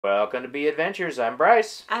Welcome to Be Adventures. I'm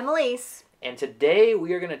Bryce. I'm Elise. And today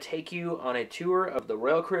we are going to take you on a tour of the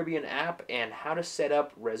Royal Caribbean app and how to set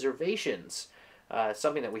up reservations.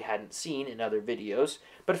 Something that we hadn't seen in other videos.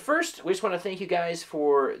 But first, we just want to thank you guys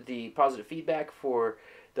for the positive feedback for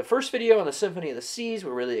the first video on the Symphony of the Seas.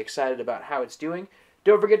 We're really excited about how it's doing.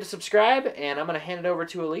 Don't forget to subscribe, and I'm going to hand it over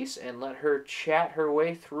to Elise and let her chat her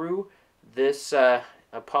way through this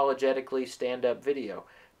apologetically stand-up video.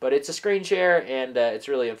 But it's a screen share, and it's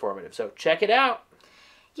really informative. So check it out.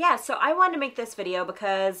 Yeah, so I wanted to make this video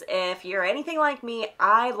because if you're anything like me,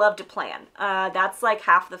 I love to plan. That's like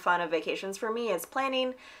half the fun of vacations for me is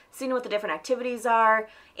planning, seeing what the different activities are.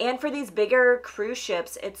 And for these bigger cruise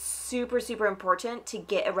ships, it's super, super important to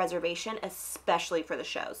get a reservation, especially for the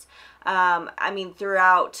shows. I mean,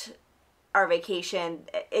 throughout our vacation,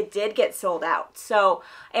 it did get sold out. So,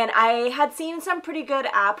 and I had seen some pretty good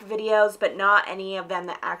app videos, but not any of them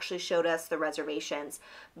that actually showed us the reservations.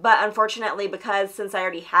 But unfortunately, because since I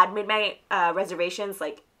already had made my reservations,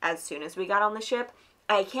 like as soon as we got on the ship,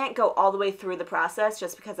 I can't go all the way through the process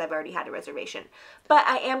just because I've already had a reservation. But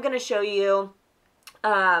I am going to show you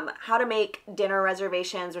how to make dinner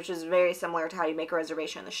reservations, which is very similar to how you make a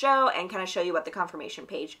reservation in the show, and kind of show you what the confirmation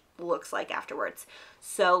page looks like afterwards.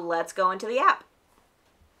 So let's go into the app.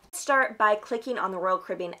 Start by clicking on the Royal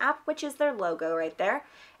Caribbean app, which is their logo right there.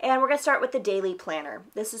 And we're going to start with the daily planner.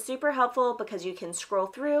 This is super helpful because you can scroll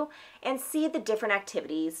through and see the different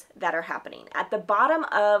activities that are happening. At the bottom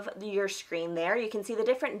of your screen there, you can see the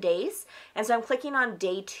different days. And so I'm clicking on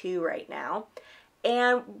day 2 right now.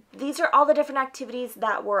 And these are all the different activities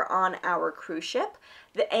that were on our cruise ship.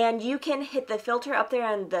 And you can hit the filter up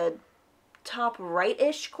there in the top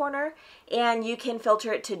right-ish corner, and you can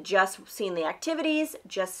filter it to just seeing the activities,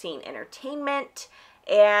 just seeing entertainment,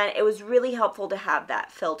 and it was really helpful to have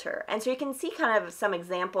that filter. And so you can see kind of some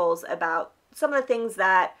examples about some of the things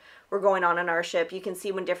that were going on our ship. You can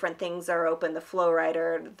see when different things are open, the flow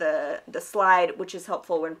rider, the slide, which is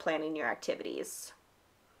helpful when planning your activities.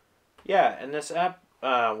 Yeah, and this app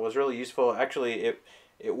was really useful. Actually,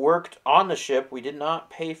 it worked on the ship. We did not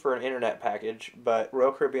pay for an internet package, but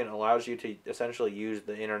Royal Caribbean allows you to essentially use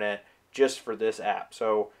the internet just for this app.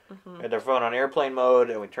 So we had their phone on airplane mode,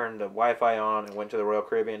 and we turned the Wi-Fi on and went to the Royal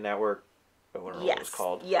Caribbean network. I don't know what it was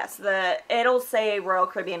called. Yes, it'll say Royal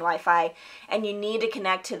Caribbean Wi-Fi, and you need to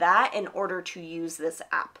connect to that in order to use this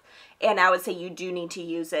app. And I would say you do need to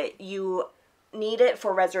use it. You need it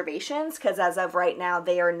for reservations because as of right now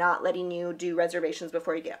they are not letting you do reservations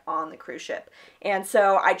before you get on the cruise ship. And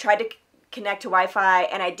so I tried to connect to Wi-Fi,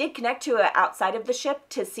 and I did connect to it outside of the ship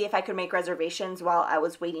to see if I could make reservations while I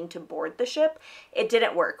was waiting to board the ship. It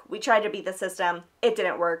didn't work. We tried to beat the system. It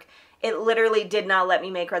didn't work. It literally did not let me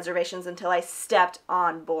make reservations until I stepped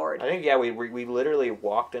on board. I think, yeah, we literally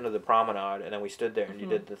walked into the promenade, and then we stood there and you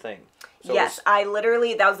did the thing. So yes, that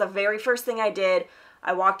was the very first thing I did.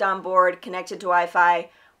 I walked on board, connected to Wi-Fi,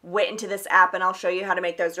 went into this app, and I'll show you how to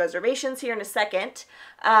make those reservations here in a second.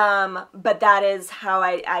 But that is how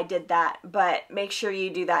I did that. But make sure you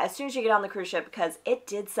do that as soon as you get on the cruise ship because it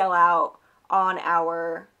did sell out on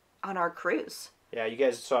our cruise. Yeah, you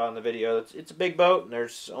guys saw in the video, it's a big boat, and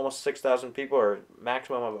there's almost 6,000 people, or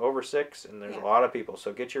maximum of over 6, and there's a lot of people.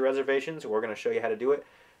 So get your reservations. We're going to show you how to do it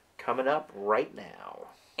coming up right now.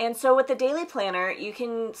 And so with the daily planner, you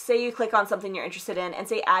can say you click on something you're interested in and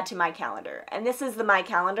say add to my calendar. And this is the my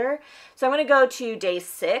calendar. So I'm going to go to day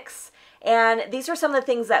 6. And these are some of the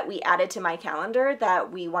things that we added to my calendar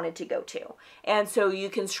that we wanted to go to. And so you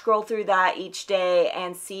can scroll through that each day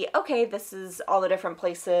and see, okay, this is all the different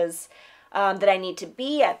places that I need to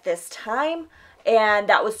be at this time. And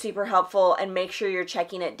that was super helpful. And make sure you're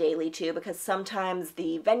checking it daily too, because sometimes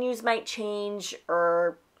the venues might change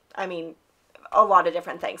or, I mean, a lot of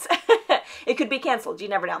different things. It could be canceled. You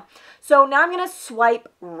never know. So now I'm going to swipe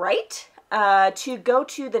right to go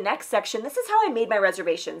to the next section. This is how I made my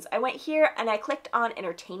reservations. I went here and I clicked on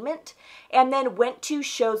entertainment and then went to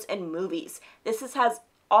shows and movies. This has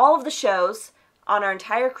all of the shows on our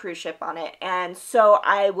entire cruise ship on it. And so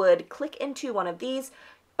I would click into one of these.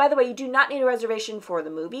 By the way, you do not need a reservation for the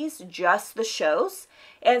movies, just the shows.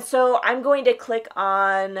 And so I'm going to click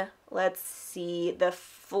on, let's see, the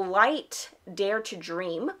Flight Dare to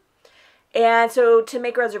Dream. And so to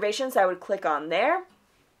make reservations, I would click on there.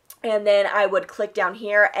 And then I would click down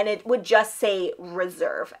here and it would just say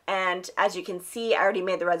reserve. And as you can see, I already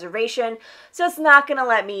made the reservation. So it's not going to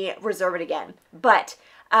let me reserve it again. But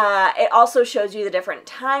it also shows you the different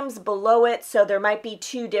times below it. So there might be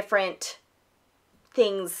 2 different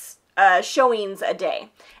things, showings a day.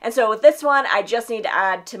 And so with this one, I just need to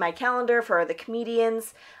add to my calendar for the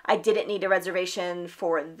comedians. I didn't need a reservation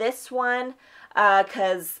for this one.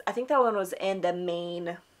 because I think that one was in the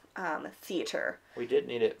main theater. We did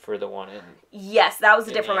need it for the one in. Yes, that was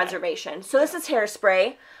a different reservation. So this is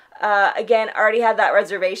Hairspray. Again, already had that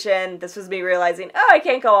reservation. This was me realizing, oh, I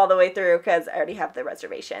can't go all the way through because I already have the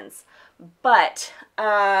reservations. But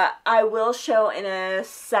I will show in a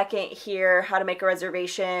second here how to make a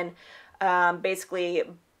reservation, basically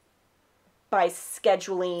by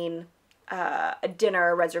scheduling a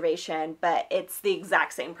dinner reservation, but it's the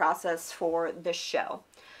exact same process for this show.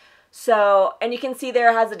 So, and you can see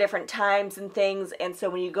there it has the different times and things, and so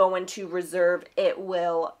when you go into reserve,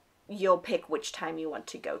 you'll pick which time you want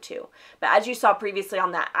to go to. But as you saw previously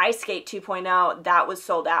on that Ice Skate 2.0, that was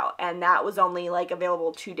sold out, and that was only like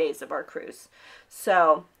available 2 days of our cruise.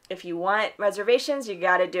 So if you want reservations, you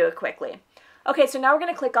got to do it quickly. Okay, so now we're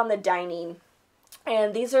going to click on the dining,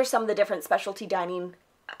 and these are some of the different specialty dining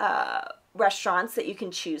restaurants that you can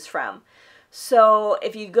choose from. So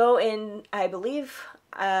if you go in, I believe,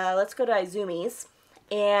 let's go to Izumi's.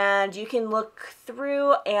 And you can look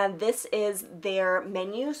through, and this is their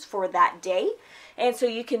menus for that day. And so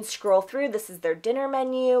you can scroll through. This is their dinner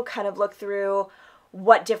menu, kind of look through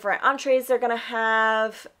what different entrees they're going to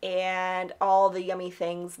have and all the yummy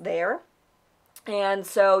things there. And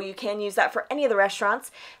so you can use that for any of the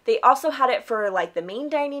restaurants. They also had it for like the main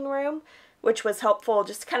dining room, which was helpful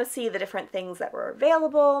just to kind of see the different things that were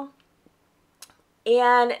available.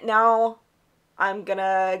 And now I'm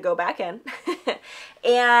gonna go back in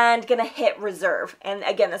and gonna hit reserve. And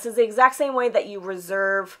again, this is the exact same way that you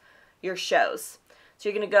reserve your shows. So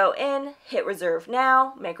you're gonna go in, hit reserve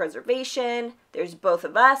now, make reservation. There's both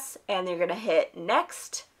of us, and you're gonna hit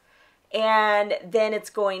next. And then it's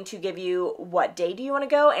going to give you what day do you wanna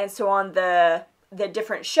go. And so on the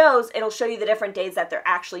different shows, it'll show you the different days that they're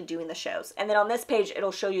actually doing the shows. And then on this page,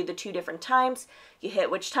 it'll show you the 2 different times. You hit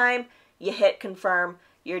which time, you hit confirm,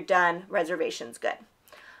 you're done, reservation's good.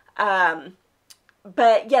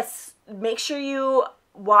 But yes, make sure you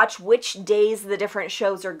watch which days the different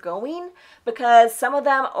shows are going, because some of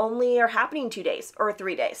them only are happening 2 days or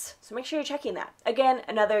 3 days. So make sure you're checking that. Again,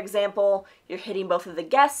 another example, you're hitting both of the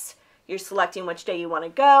guests, you're selecting which day you want to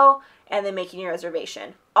go, and then making your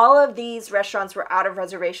reservation. All of these restaurants were out of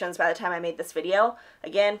reservations by the time I made this video.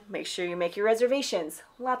 Again, make sure you make your reservations.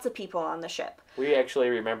 Lots of people on the ship. We actually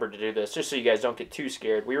remembered to do this, just so you guys don't get too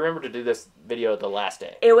scared. We remembered to do this video the last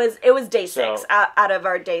day. It was day 6 out of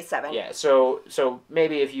our day 7. Yeah, so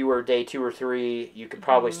maybe if you were day 2 or 3, you could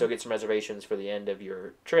probably still get some reservations for the end of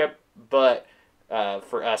your trip. But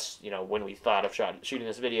for us, when we thought of shooting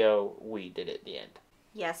this video, we did it at the end.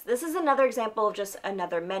 Yes, this is another example of just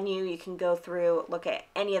another menu. You can go through, look at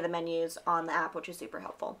any of the menus on the app, which is super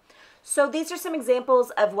helpful. So these are some examples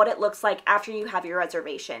of what it looks like after you have your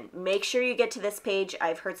reservation. Make sure you get to this page.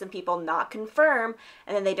 I've heard some people not confirm,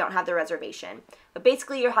 and then they don't have the reservation. But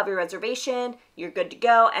basically, you'll have your reservation, you're good to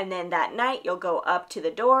go, and then that night, you'll go up to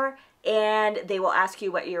the door, and they will ask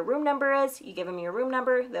you what your room number is. You give them your room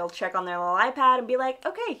number. They'll check on their little iPad and be like,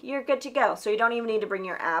 okay, you're good to go. So you don't even need to bring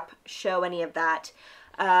your app, show any of that.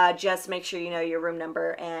 Just make sure you know your room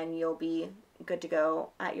number, and you'll be good to go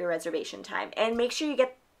at your reservation time. And make sure you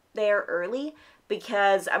get there early,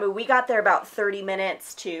 because we got there about 30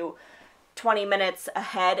 minutes to 20 minutes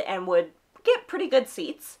ahead and would get pretty good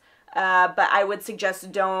seats. But I would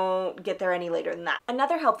suggest don't get there any later than that.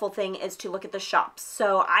 Another helpful thing is to look at the shops.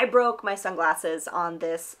 So I broke my sunglasses on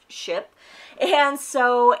this ship, and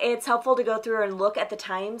so it's helpful to go through and look at the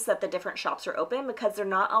times that the different shops are open, because they're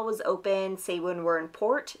not always open. Say when we're in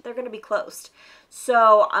port, they're going to be closed.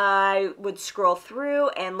 So I would scroll through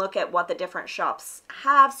and look at what the different shops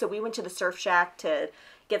have. So we went to the Surf Shack to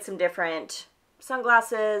get some different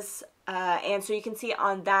sunglasses, and so you can see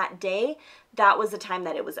on that day, that was the time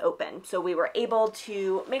that it was open. So we were able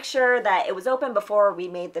to make sure that it was open before we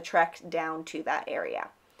made the trek down to that area.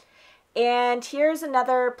 And here's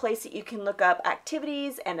another place that you can look up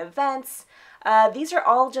activities and events. These are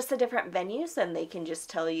all just the different venues, and they can just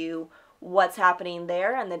tell you what's happening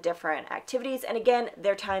there and the different activities. And again,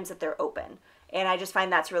 their times that they're open. And I just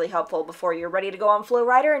find that's really helpful before you're ready to go on Flow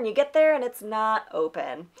Rider and you get there and it's not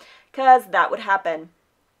open, because that would happen.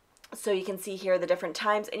 So you can see here the different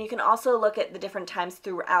times, and you can also look at the different times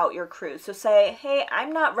throughout your cruise. So say, hey,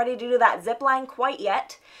 I'm not ready to do that zip line quite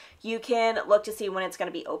yet. You can look to see when it's going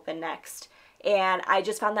to be open next. And I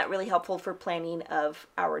just found that really helpful for planning of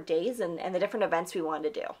our days and the different events we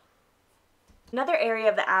wanted to do. Another area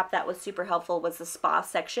of the app that was super helpful was the spa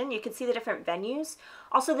section. You could see the different venues,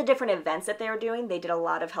 also the different events that they were doing. They did a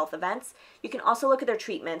lot of health events. You can also look at their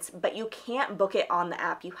treatments, but you can't book it on the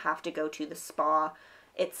app. You have to go to the spa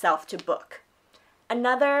itself to book.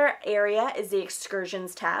 Another area is the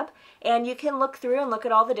Excursions tab, and you can look through and look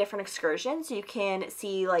at all the different excursions. You can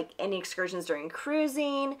see like any excursions during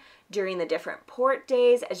cruising, during the different port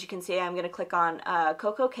days. As you can see, I'm going to click on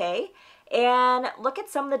Coco Cay and look at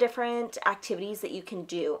some of the different activities that you can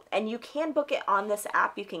do. And you can book it on this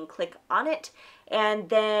app. You can click on it and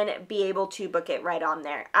then be able to book it right on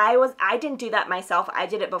there. I didn't do that myself. I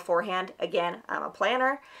did it beforehand. Again, I'm a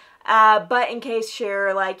planner. But in case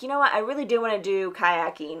you're like, you know what, I really do want to do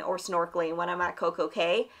kayaking or snorkeling when I'm at Coco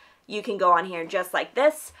Cay, you can go on here just like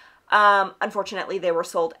this. Unfortunately, they were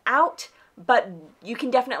sold out, but you can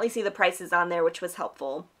definitely see the prices on there, which was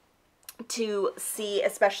helpful to see,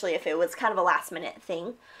 especially if it was kind of a last minute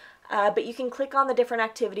thing. But you can click on the different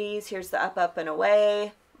activities. Here's the up, up, and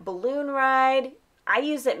away, balloon ride. I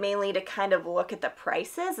use it mainly to kind of look at the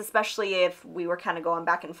prices, especially if we were kind of going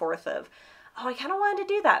back and forth of, oh, I kind of wanted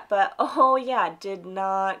to do that, but oh yeah, could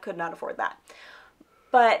not afford that.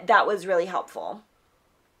 But that was really helpful.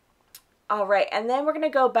 All right, and then we're gonna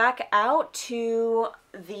go back out to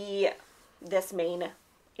this main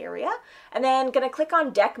area, and then gonna click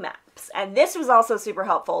on deck maps. And this was also super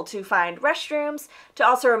helpful to find restrooms, to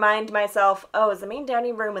also remind myself, oh, is the main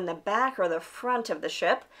dining room in the back or the front of the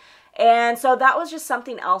ship? And so that was just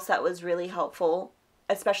something else that was really helpful,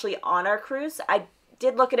 especially on our cruise. I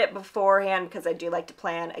did look at it beforehand because I do like to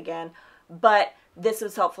plan again, but this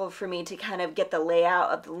was helpful for me to kind of get the layout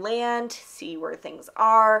of the land, see where things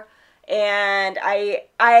are. And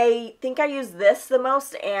I think I use this the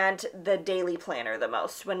most and the daily planner the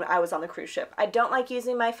most when I was on the cruise ship. I don't like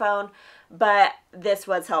using my phone, but this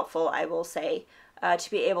was helpful, I will say, to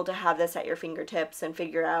be able to have this at your fingertips and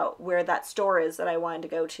figure out where that store is that I wanted to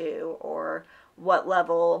go to or what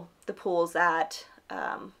level the pool's at.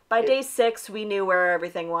 By day 6, we knew where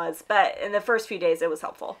everything was, but in the first few days, it was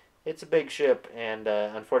helpful. It's a big ship, and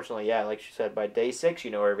unfortunately, yeah, like she said, by day 6,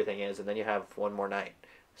 you know where everything is, and then you have one more night.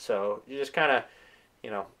 So you just kind of,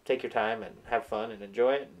 take your time and have fun and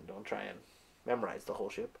enjoy it, and don't try and memorize the whole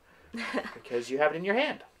ship because you have it in your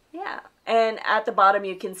hand. Yeah, and at the bottom,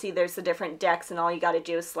 you can see there's the different decks, and all you got to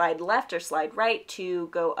do is slide left or slide right to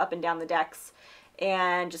go up and down the decks,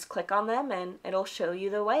 and just click on them, and it'll show you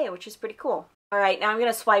the way, which is pretty cool. All right, now I'm going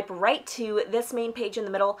to swipe right to this main page in the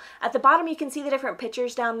middle. At the bottom, you can see the different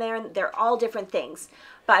pictures down there, and they're all different things.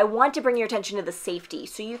 But I want to bring your attention to the safety.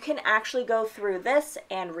 So you can actually go through this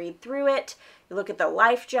and read through it. You look at the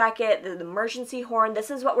life jacket, the emergency horn. This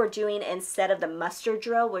is what we're doing instead of the muster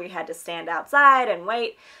drill where you had to stand outside and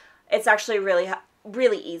wait. It's actually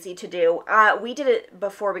really easy to do. We did it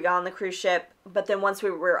before we got on the cruise ship, but then once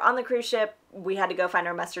we were on the cruise ship, we had to go find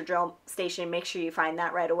our muster drill station. Make sure you find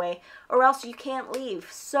that right away, or else you can't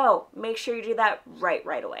leave. So make sure you do that right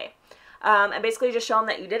away. And basically just show them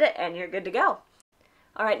that you did it and you're good to go.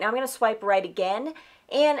 All right, now I'm going to swipe right again.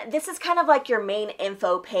 And this is kind of like your main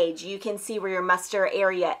info page. You can see where your muster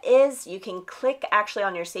area is. You can click actually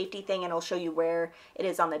on your safety thing and it'll show you where it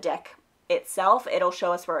is on the deck itself. It'll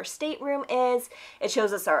show us where our stateroom is. It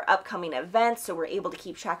shows us our upcoming events, so we're able to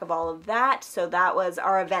keep track of all of that. So that was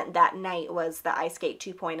our event that night, was the Ice Skate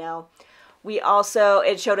 2.0.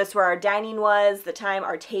 It showed us where our dining was, the time,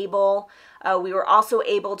 our table. We were also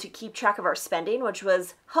able to keep track of our spending, which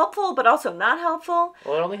was helpful, but also not helpful.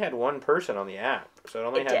 Well, it only had one person on the app. So it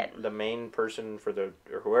only had the main person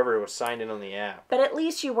or whoever was signed in on the app. But at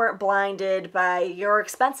least you weren't blinded by your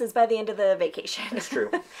expenses by the end of the vacation. That's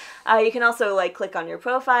true. You can also click on your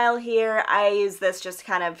profile here. I use this just to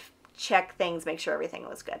kind of check things, make sure everything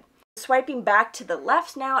was good. Swiping back to the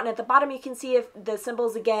left now, and at the bottom you can see the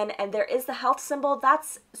symbols again, and there is the health symbol.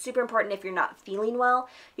 That's super important if you're not feeling well.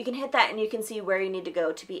 You can hit that and you can see where you need to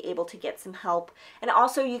go to be able to get some help. And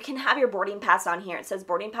also you can have your boarding pass on here. It says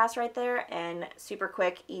boarding pass right there, and super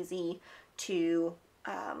quick, easy to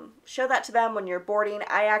show that to them when you're boarding.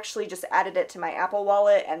 I actually just added it to my Apple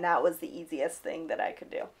Wallet, and that was the easiest thing that I could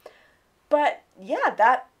do. But yeah,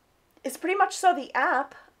 that is pretty much so the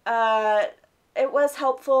app. It was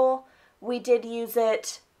helpful. We did use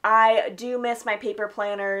it. I do miss my paper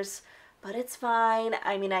planners, but it's fine.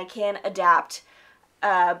 I mean, I can adapt.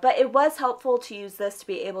 But it was helpful to use this to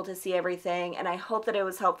be able to see everything, and I hope that it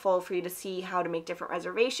was helpful for you to see how to make different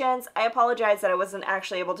reservations. I apologize that I wasn't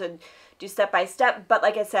actually able to do step by step, but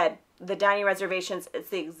like I said, the dining reservations,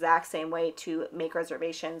 it's the exact same way to make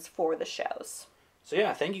reservations for the shows. So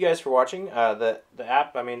yeah, thank you guys for watching. The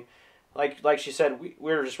app, I mean, like she said,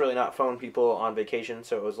 we're just really not phone people on vacation,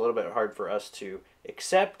 so it was a little bit hard for us to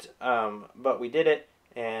accept, but we did it,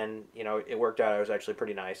 and it worked out. It was actually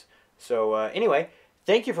pretty nice. So anyway,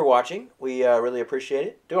 thank you for watching. We really appreciate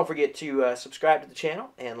it. Don't forget to subscribe to the channel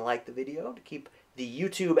and like the video to keep the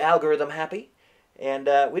YouTube algorithm happy. And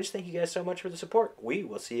we just thank you guys so much for the support. We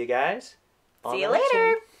will see you guys on See you the next later.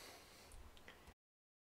 one.